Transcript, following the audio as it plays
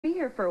be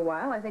here for a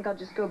while. I think I'll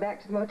just go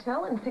back to the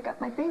motel and pick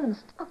up my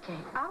things. Okay,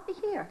 I'll be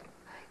here.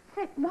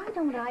 Say, why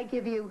don't I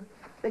give you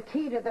the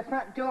key to the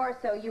front door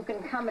so you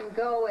can come and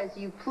go as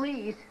you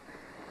please?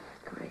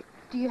 Great.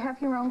 Do you have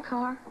your own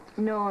car?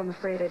 No, I'm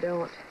afraid I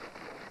don't.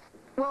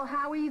 Well,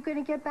 how are you going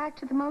to get back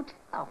to the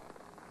motel?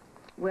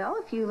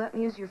 Well, if you let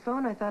me use your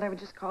phone, I thought I would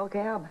just call a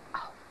cab.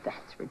 Oh,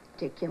 that's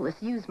ridiculous.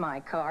 Use my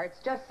car. It's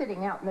just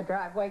sitting out in the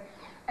driveway,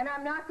 and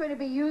I'm not going to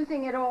be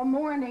using it all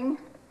morning.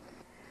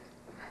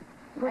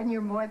 And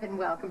you're more than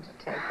welcome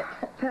to take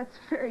it. That's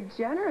very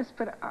generous,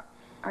 but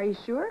are you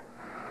sure?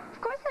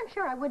 Of course I'm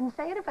sure. I wouldn't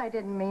say it if I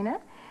didn't mean it.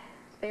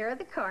 There are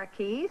the car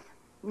keys.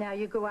 Now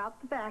you go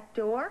out the back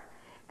door,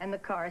 and the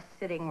car is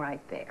sitting right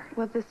there.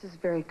 Well, this is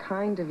very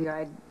kind of you.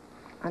 I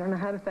don't know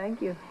how to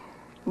thank you.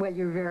 Well,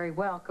 you're very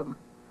welcome.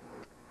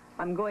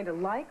 I'm going to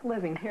like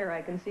living here.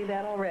 I can see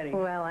that already.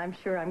 Well, I'm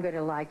sure I'm going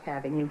to like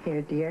having you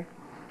here, dear.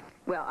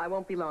 Well, I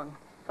won't be long.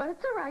 Well,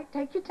 it's all right.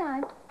 Take your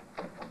time.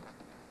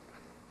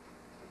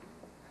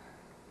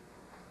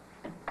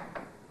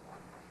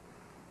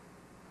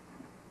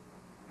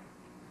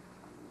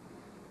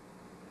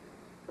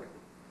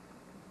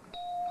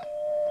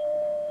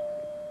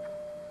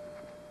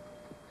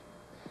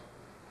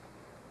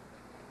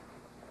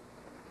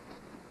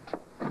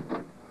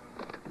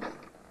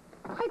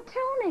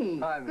 Tony.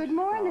 Hi, good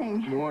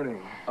morning.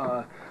 Morning.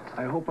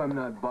 I hope I'm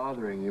not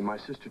bothering you. My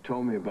sister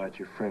told me about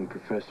your friend,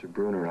 Professor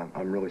Bruner.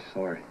 I'm really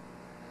sorry.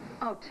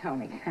 Oh,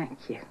 Tony,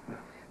 thank you.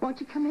 Won't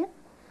you come in?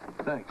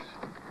 Thanks.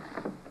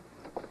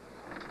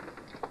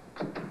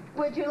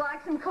 Would you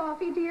like some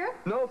coffee, dear?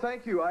 No,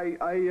 thank you.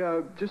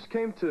 I just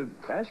came to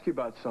ask you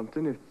about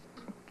something,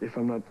 if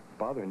I'm not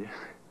bothering you.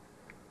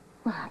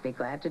 Well, I'd be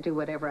glad to do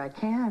whatever I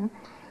can.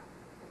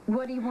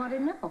 What do you want to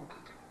know?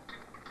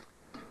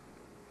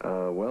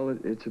 Well,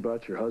 it's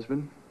about your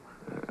husband.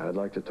 I'd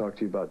like to talk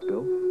to you about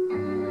Bill.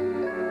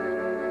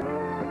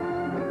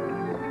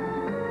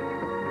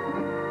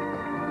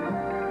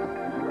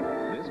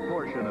 This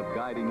portion of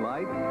Guiding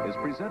Light is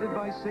presented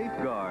by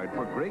Safeguard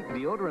for great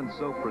deodorant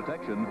soap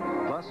protection,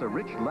 plus a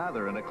rich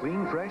lather and a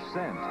clean, fresh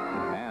scent.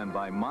 And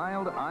by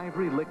Mild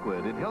Ivory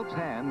Liquid. It helps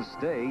hands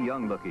stay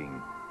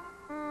young-looking.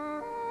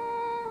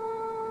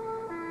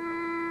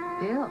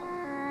 Bill.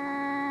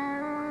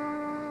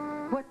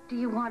 What do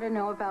you want to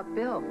know about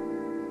Bill?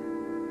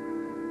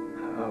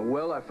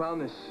 Well, I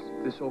found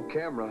this old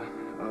camera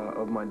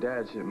of my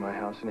dad's at my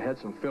house, and it had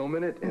some film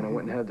in it, and I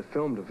went and had the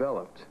film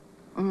developed.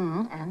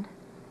 And?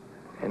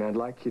 And I'd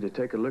like you to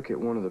take a look at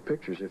one of the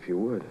pictures, if you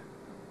would.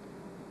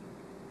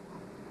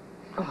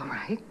 All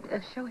right.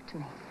 Show it to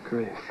me.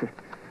 Great.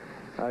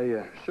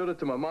 I showed it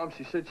to my mom.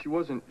 She said she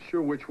wasn't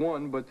sure which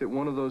one, but that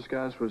one of those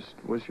guys was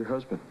your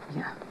husband.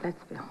 Yeah,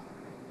 that's Bill.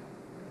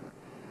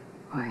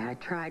 Boy, I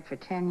tried for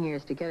 10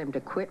 years to get him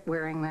to quit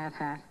wearing that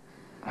hat.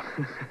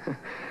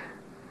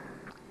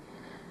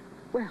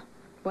 Well,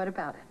 what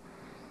about it?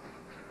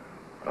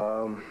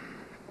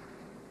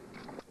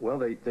 Well,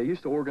 they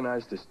used to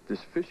organize this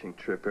fishing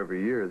trip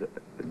every year.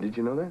 Did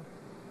you know that?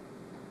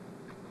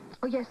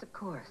 Oh, yes, of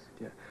course.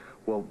 Yeah.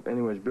 Well,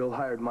 anyways, Bill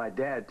hired my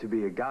dad to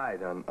be a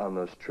guide on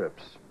those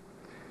trips.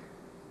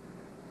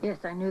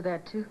 Yes, I knew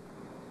that, too.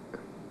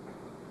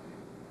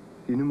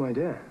 You knew my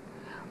dad?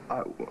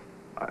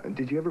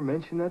 Did you ever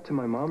mention that to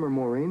my mom or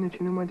Maureen, that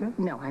you knew my dad?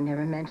 No, I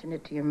never mentioned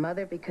it to your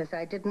mother because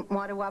I didn't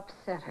want to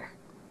upset her.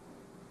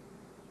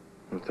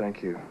 Well,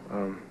 thank you.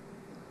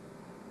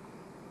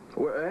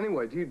 Well,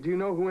 anyway, do you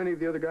know who any of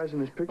the other guys in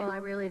this picture? Well, I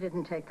really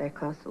didn't take that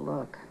close a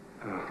look.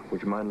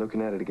 Would you mind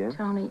looking at it again?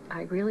 Tony,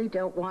 I really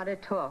don't want to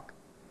talk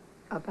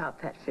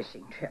about that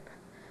fishing trip.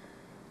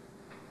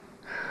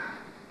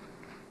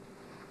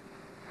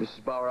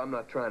 Mrs. Bauer, I'm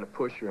not trying to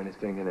push or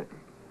anything in it.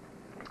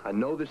 I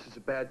know this is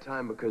a bad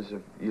time because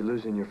of you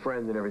losing your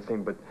friend and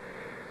everything, but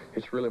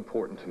it's really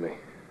important to me.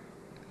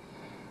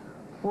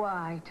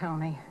 Why,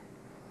 Tony?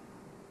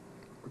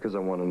 Because I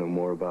want to know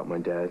more about my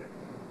dad.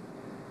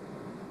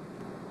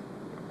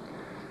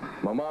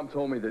 My mom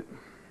told me that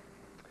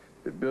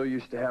Bill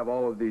used to have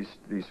all of these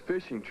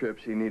fishing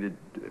trips he needed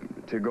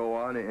to go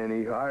on, and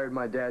he hired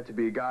my dad to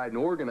be a guide and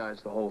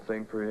organize the whole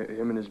thing for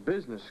him and his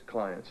business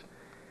clients.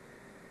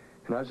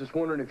 And I was just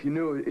wondering if you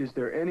knew, is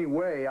there any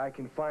way I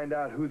can find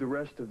out who the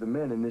rest of the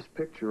men in this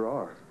picture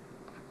are?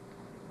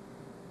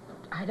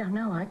 I don't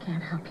know. I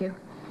can't help you.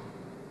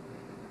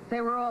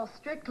 They were all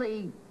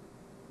strictly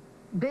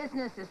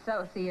business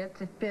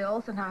associates at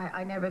Bill's, and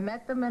I never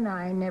met them, and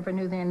I never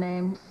knew their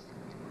names.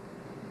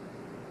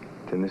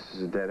 Then this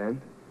is a dead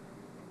end?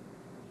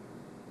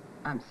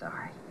 I'm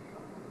sorry.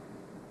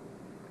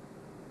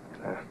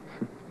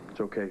 It's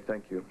okay,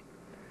 thank you.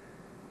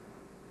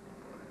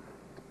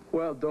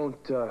 Well, don't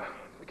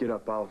get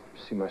up. I'll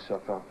see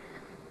myself out.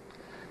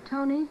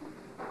 Tony?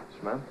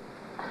 Yes, ma'am?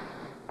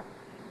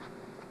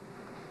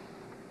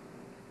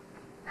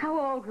 How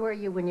old were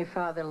you when your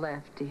father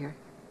left, dear?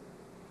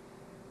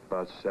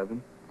 About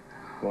 7.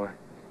 Why?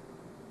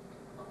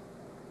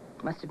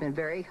 Must have been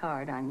very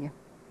hard on you.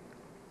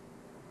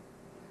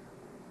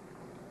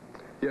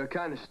 Yeah, it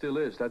kind of still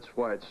is. That's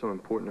why it's so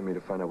important to me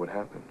to find out what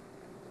happened.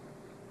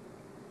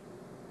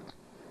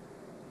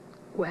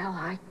 Well,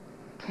 I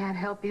can't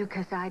help you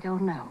because I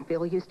don't know.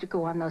 Bill used to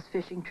go on those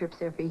fishing trips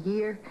every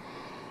year.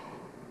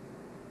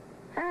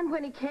 And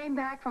when he came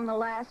back from the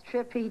last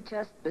trip, he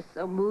just was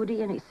so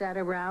moody, and he sat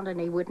around and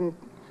he wouldn't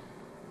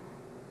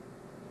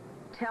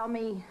tell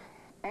me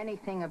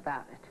anything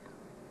about it.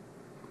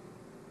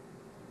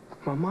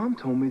 My mom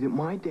told me that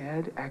my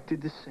dad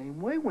acted the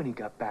same way when he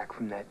got back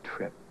from that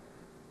trip.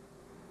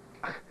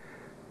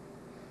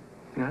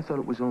 And I thought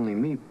it was only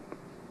me.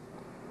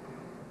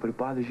 But it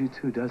bothers you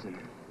too, doesn't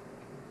it?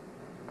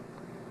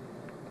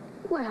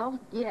 Well,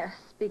 yes,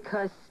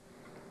 because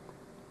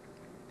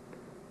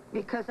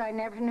I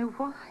never knew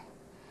why.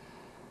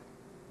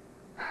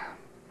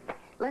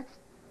 Let's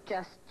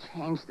just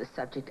change the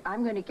subject.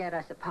 I'm going to get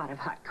us a pot of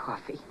hot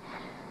coffee.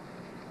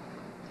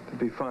 It'll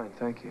be fine,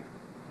 thank you.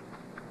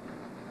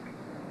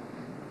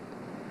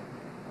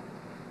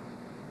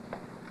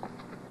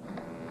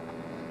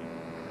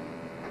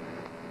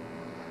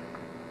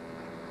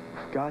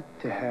 Got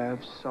to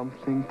have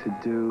something to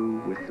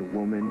do with the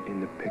woman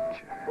in the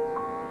picture.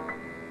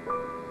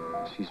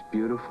 She's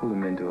beautiful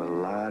and into a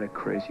lot of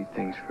crazy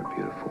things for a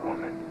beautiful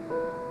woman.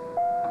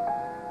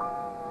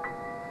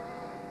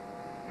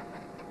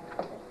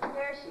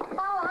 There she is.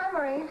 Oh, hi,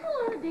 Marie.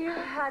 Hello, dear.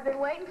 I've been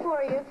waiting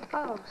for you.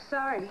 Oh,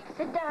 sorry.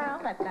 Sit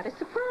down. I've got a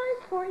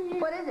surprise for you.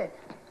 What is it?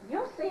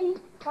 You'll see.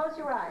 Close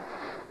your eyes.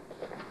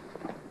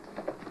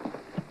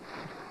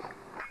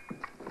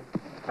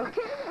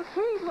 Okay,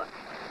 look.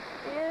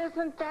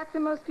 Isn't that the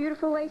most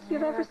beautiful lace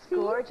you've ever seen?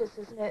 Gorgeous,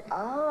 isn't it?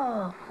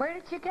 Oh, where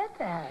did you get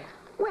that?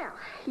 Well,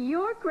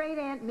 your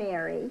great-aunt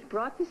Mary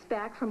brought this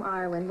back from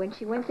Ireland when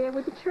she went there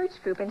with the church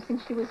group, and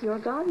since she was your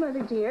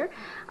godmother, dear,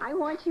 I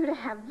want you to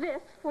have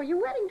this for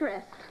your wedding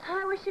dress.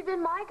 I wish you'd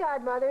been my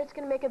godmother. It's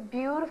going to make a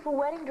beautiful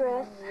wedding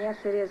dress. Yes,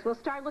 it is. We'll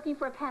start looking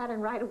for a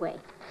pattern right away.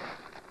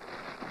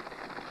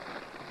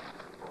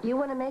 You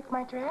want to make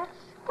my dress?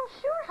 Well,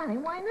 sure, honey.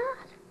 Why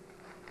not?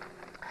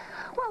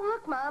 Well,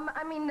 look, Mom,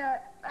 I mean,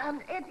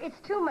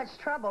 it's too much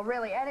trouble,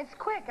 really, and it's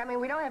quick. I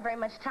mean, we don't have very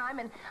much time,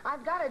 and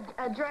I've got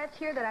a dress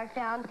here that I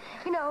found,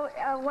 you know,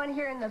 one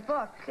here in the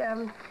book.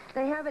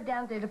 They have it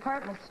down at the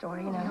department store,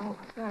 you know. No,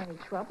 it's not any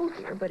trouble,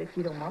 dear, but if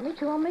you don't want me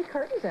to, I'll make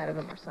curtains out of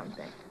them or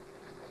something.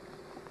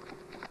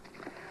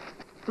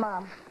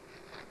 Mom,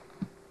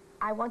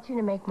 I want you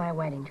to make my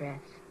wedding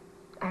dress.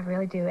 I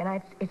really do,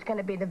 and it's going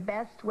to be the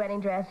best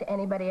wedding dress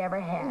anybody ever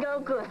had. No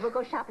good. We'll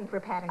go shopping for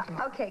a pattern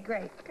tomorrow. Okay,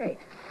 great.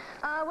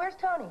 Where's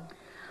Tony?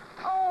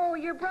 Oh,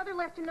 your brother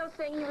left a note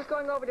saying he was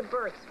going over to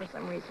Bert's for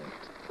some reason.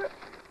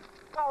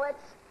 Oh, that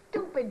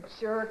stupid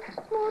jerk.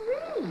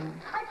 Maureen.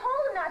 I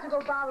told him not to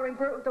go bothering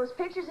Bert with those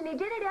pictures, and he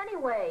did it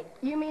anyway.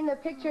 You mean the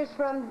pictures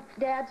from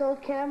Dad's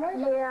old camera?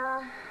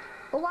 Yeah.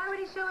 Well, why would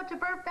he show it to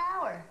Bert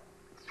Bauer?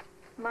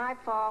 My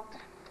fault.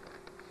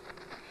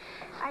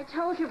 I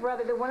told your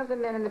brother that one of the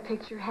men in the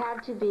picture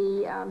had to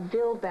be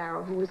Bill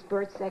Barrow, who was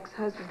Bert's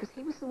ex-husband, because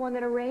he was the one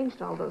that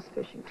arranged all those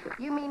fishing trips.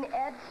 You mean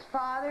Ed's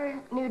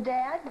father knew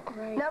Dad?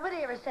 Right.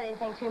 Nobody ever said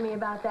anything to me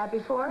about that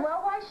before.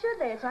 Well, why should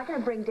they? It's not going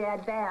to bring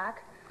Dad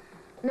back.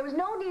 And there was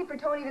no need for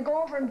Tony to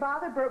go over and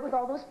bother Bert with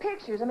all those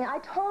pictures. I mean, I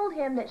told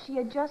him that she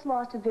had just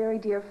lost a very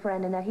dear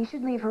friend and that he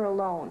should leave her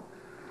alone.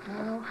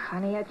 Oh,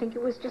 honey, I think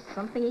it was just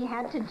something he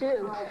had to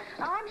do.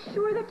 I'm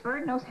sure that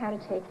Bert knows how to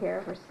take care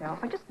of herself.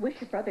 I just wish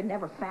your brother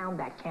never found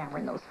that camera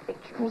in those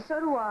pictures. Well,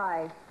 so do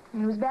I.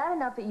 It was bad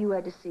enough that you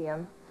had to see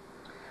him.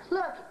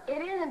 Look,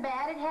 it isn't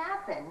bad. It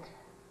happened.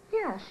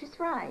 Yeah, she's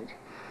right.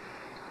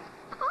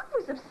 I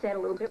was upset a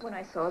little bit when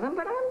I saw them,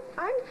 but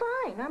I'm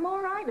fine. I'm all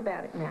right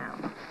about it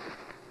now.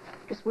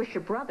 Just wish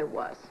your brother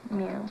was.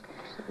 Yeah.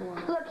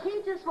 Look,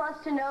 he just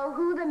wants to know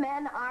who the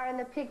men are in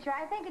the picture.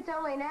 I think it's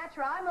only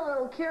natural. I'm a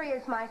little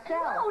curious myself.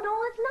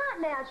 No, it's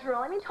not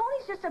natural. I mean,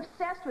 Tony's just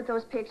obsessed with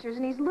those pictures,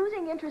 and he's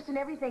losing interest in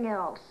everything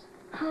else.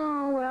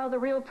 Oh, well, the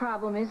real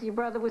problem is your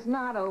brother was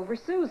not over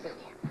Susie.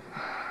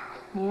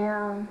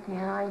 Yeah,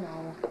 I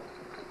know.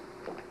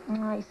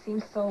 Oh, he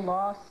seems so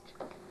lost.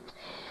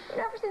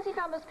 Ever since he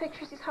found those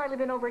pictures, he's hardly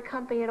been over at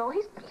company at all.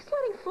 He's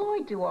letting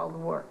Floyd do all the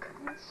work.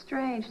 It's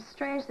strange. It's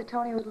strange that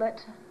Tony would let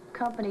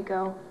company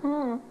go.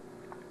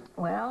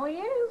 Well, he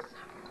is.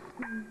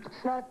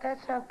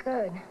 That's not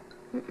good.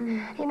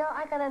 You know,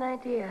 I got an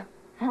idea.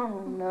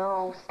 Oh,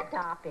 no,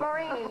 stop it.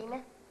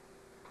 Maureen,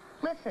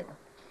 listen.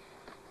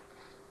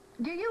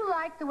 Do you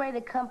like the way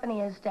the company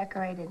is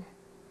decorated?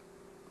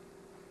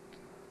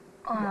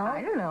 Oh, no.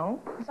 I don't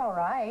know. It's all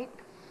right.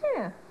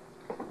 Yeah.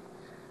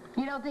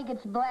 You don't think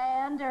it's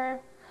bland or...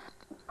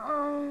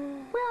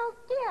 Well,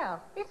 yeah,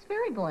 it's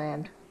very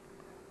bland.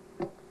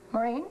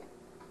 Maureen?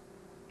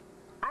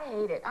 I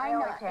hate it. I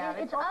always have.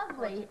 It's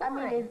ugly. I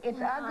mean, it's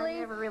ugly. I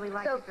never really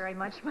liked it very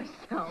much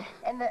myself.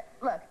 And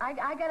look,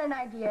 I got an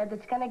idea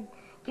that's going to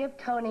give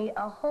Tony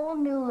a whole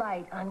new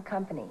light on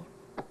company.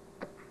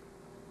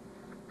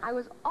 I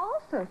was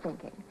also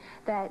thinking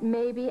that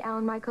maybe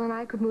Alan, Michael, and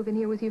I could move in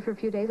here with you for a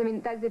few days. I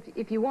mean, that's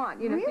if you want,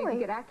 you know, so you can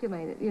get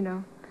acclimated, you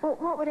know. Well,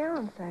 what would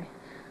Alan say?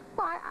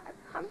 Well,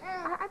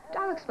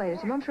 I'll explain it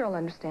to him. I'm sure he'll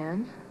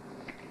understand.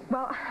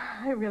 Well,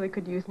 I really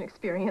could use an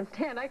experienced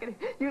hand. I could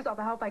use all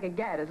the help I could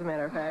get, as a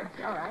matter of fact.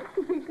 All right.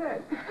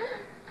 Good.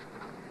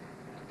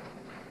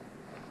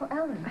 Well,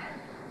 Alan,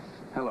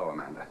 Hello,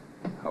 Amanda.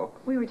 Oh,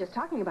 we were just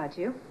talking about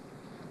you.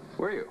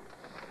 were you?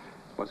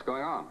 What's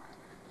going on?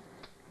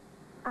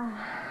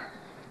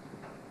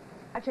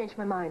 I've changed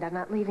my mind. I'm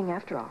not leaving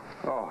after all.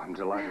 Oh, I'm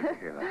delighted to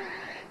hear that.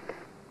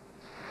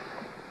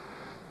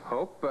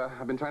 Hope,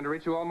 I've been trying to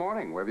reach you all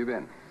morning. Where have you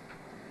been?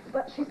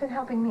 But she's been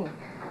helping me.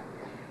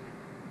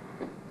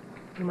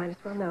 You might as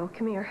well know.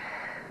 Come here.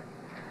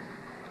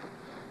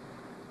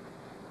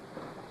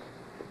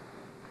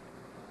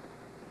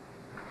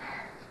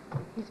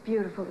 He's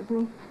beautiful,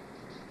 isn't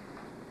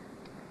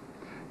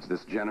Is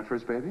this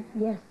Jennifer's baby?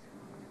 he? Yes.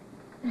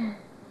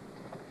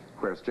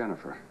 Where's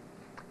Jennifer?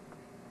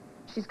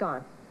 She's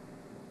gone.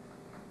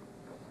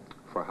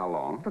 For how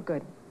long? For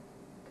good.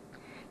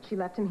 She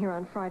left him here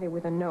on Friday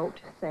with a note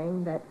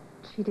saying that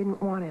she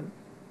didn't want him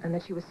and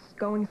that she was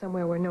going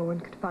somewhere where no one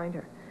could find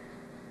her.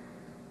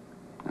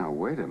 Now,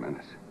 wait a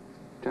minute.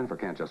 Jennifer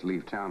can't just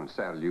leave town and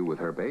saddle you with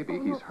her baby.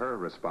 Oh, He's her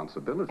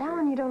responsibility.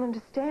 Alan, you don't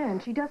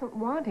understand. She doesn't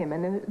want him,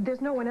 and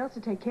there's no one else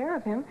to take care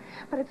of him.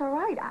 But it's all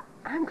right.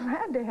 I'm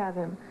glad to have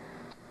him.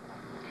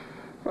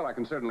 Well, I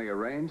can certainly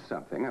arrange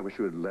something. I wish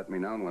you had let me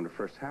know when it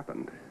first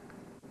happened.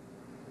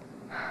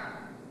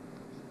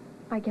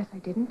 I guess I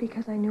didn't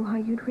because I knew how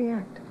you'd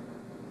react.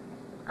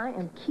 I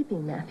am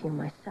keeping Matthew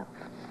myself.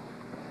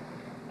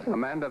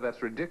 Amanda,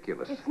 that's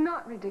ridiculous. It's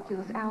not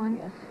ridiculous,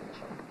 Alan.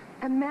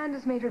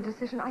 Amanda's made her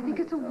decision. I think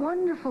it's a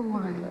wonderful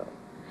one.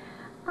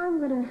 I'm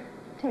going to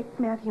take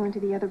Matthew into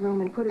the other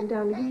room and put him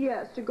down,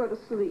 yes, to go to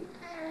sleep.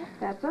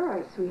 That's all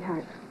right,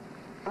 sweetheart.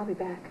 I'll be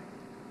back.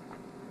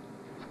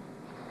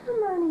 Come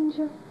on,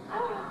 Angel.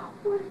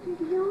 What a big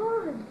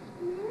yawn.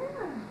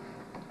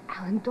 Yeah.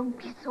 Alan, don't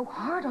be so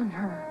hard on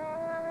her.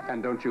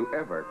 And don't you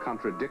ever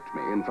contradict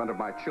me in front of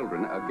my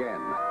children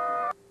again.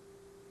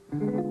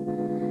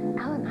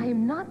 Alan, I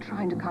am not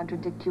trying to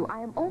contradict you. I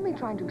am only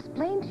trying to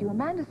explain to you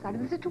Amanda's side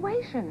of the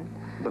situation.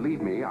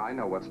 Believe me, I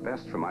know what's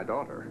best for my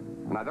daughter.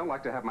 And I don't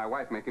like to have my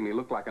wife making me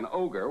look like an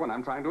ogre when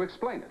I'm trying to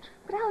explain it.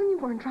 But Alan, you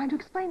weren't trying to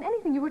explain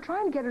anything. You were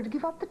trying to get her to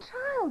give up the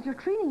child. You're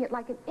treating it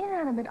like an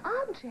inanimate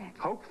object.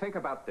 Hope, think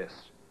about this.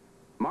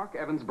 Mark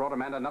Evans brought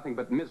Amanda nothing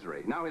but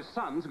misery. Now his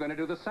son's going to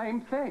do the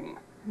same thing.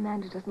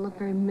 Amanda doesn't look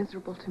very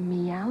miserable to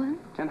me, Alan.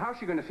 And how's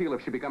she going to feel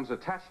if she becomes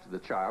attached to the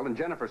child and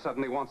Jennifer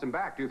suddenly wants him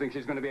back? Do you think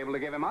she's going to be able to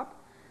give him up?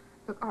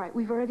 Look, all right,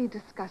 we've already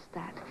discussed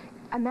that.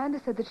 Amanda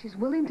said that she's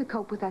willing to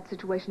cope with that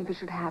situation if it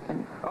should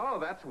happen. Oh,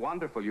 that's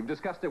wonderful. You've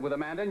discussed it with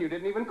Amanda and you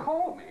didn't even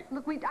call me.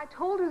 Look, I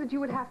told her that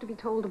you would have to be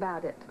told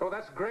about it. Oh,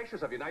 that's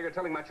gracious of you. Now you're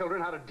telling my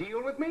children how to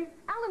deal with me?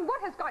 Alan,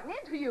 what has gotten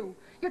into you?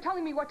 You're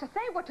telling me what to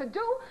say, what to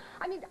do?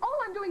 I mean, all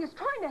I'm doing is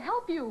trying to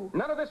help you.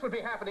 None of this would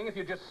be happening if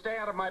you just stay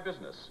out of my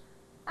business.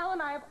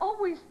 Alan, I have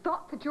always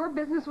thought that your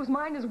business was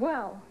mine as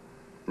well.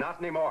 Not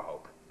anymore,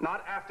 Hope.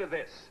 Not after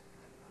this.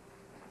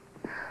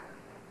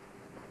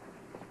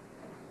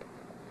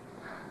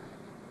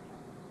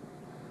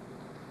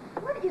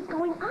 What is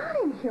going on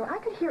in here? I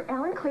could hear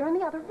Alan clear in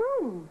the other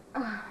room.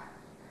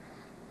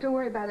 Don't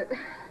worry about it.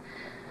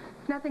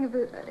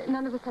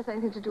 None of this has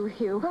anything to do with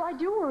you. Well, I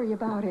do worry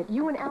about it.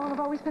 You and Alan have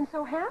always been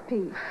so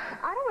happy.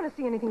 I don't want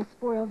to see anything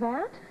spoil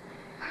that.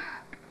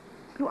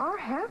 You are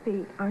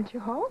happy, aren't you,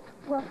 Hope?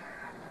 Well,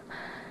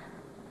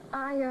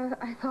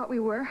 I thought we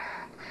were,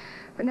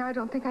 but now I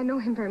don't think I know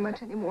him very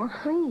much anymore.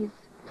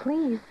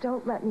 Please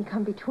don't let me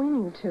come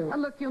between you two.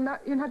 Look, you're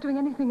not doing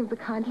anything of the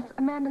kind.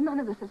 Amanda, none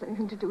of this has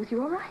anything to do with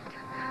you, all right?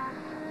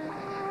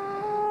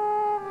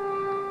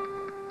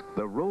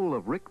 The role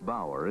of Rick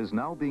Bauer is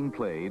now being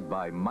played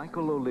by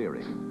Michael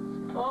O'Leary.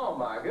 Oh,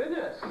 my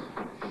goodness.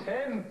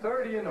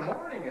 10:30 in the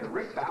morning and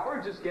Rick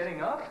Bauer just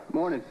getting up?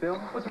 Morning, Phil.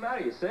 What's the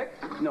matter? You sick?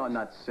 No, I'm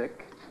not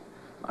sick.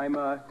 I'm,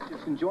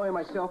 just enjoying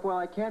myself while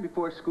I can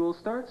before school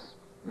starts.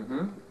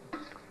 Mm-hmm.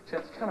 See,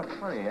 that's kind of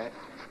funny.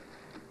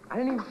 I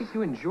didn't even think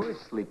you enjoyed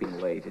sleeping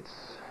late. It's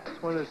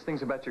one of those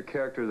things about your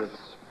character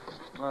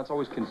that's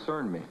always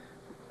concerned me.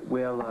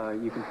 Well,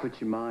 you can put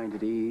your mind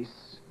at ease,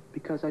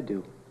 because I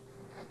do.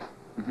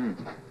 Mm-hmm.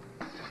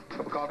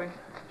 Cup of coffee?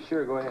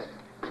 Sure, go ahead.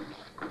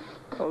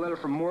 A letter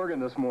from Morgan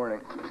this morning.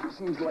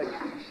 Seems like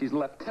she's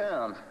left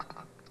town.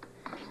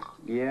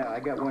 Yeah, I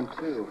got one,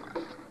 too.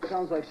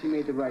 Sounds like she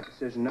made the right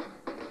decision.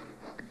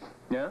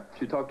 Yeah?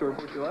 Did you talk to her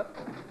before she left?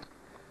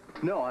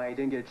 No, I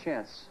didn't get a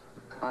chance.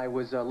 I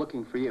was,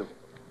 looking for you.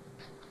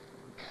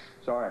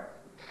 Sorry.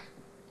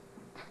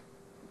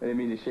 I didn't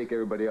mean to shake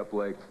everybody up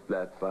like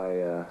that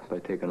by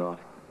taking off.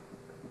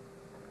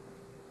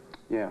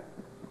 Yeah.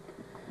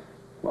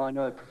 Well, I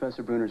know that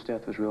Professor Bruner's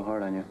death was real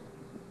hard on you.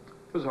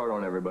 It was hard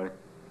on everybody.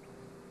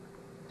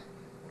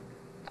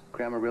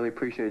 Grandma really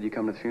appreciated you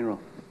coming to the funeral.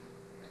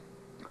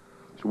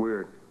 It's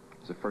weird.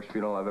 It's the first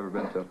funeral I've ever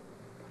been to.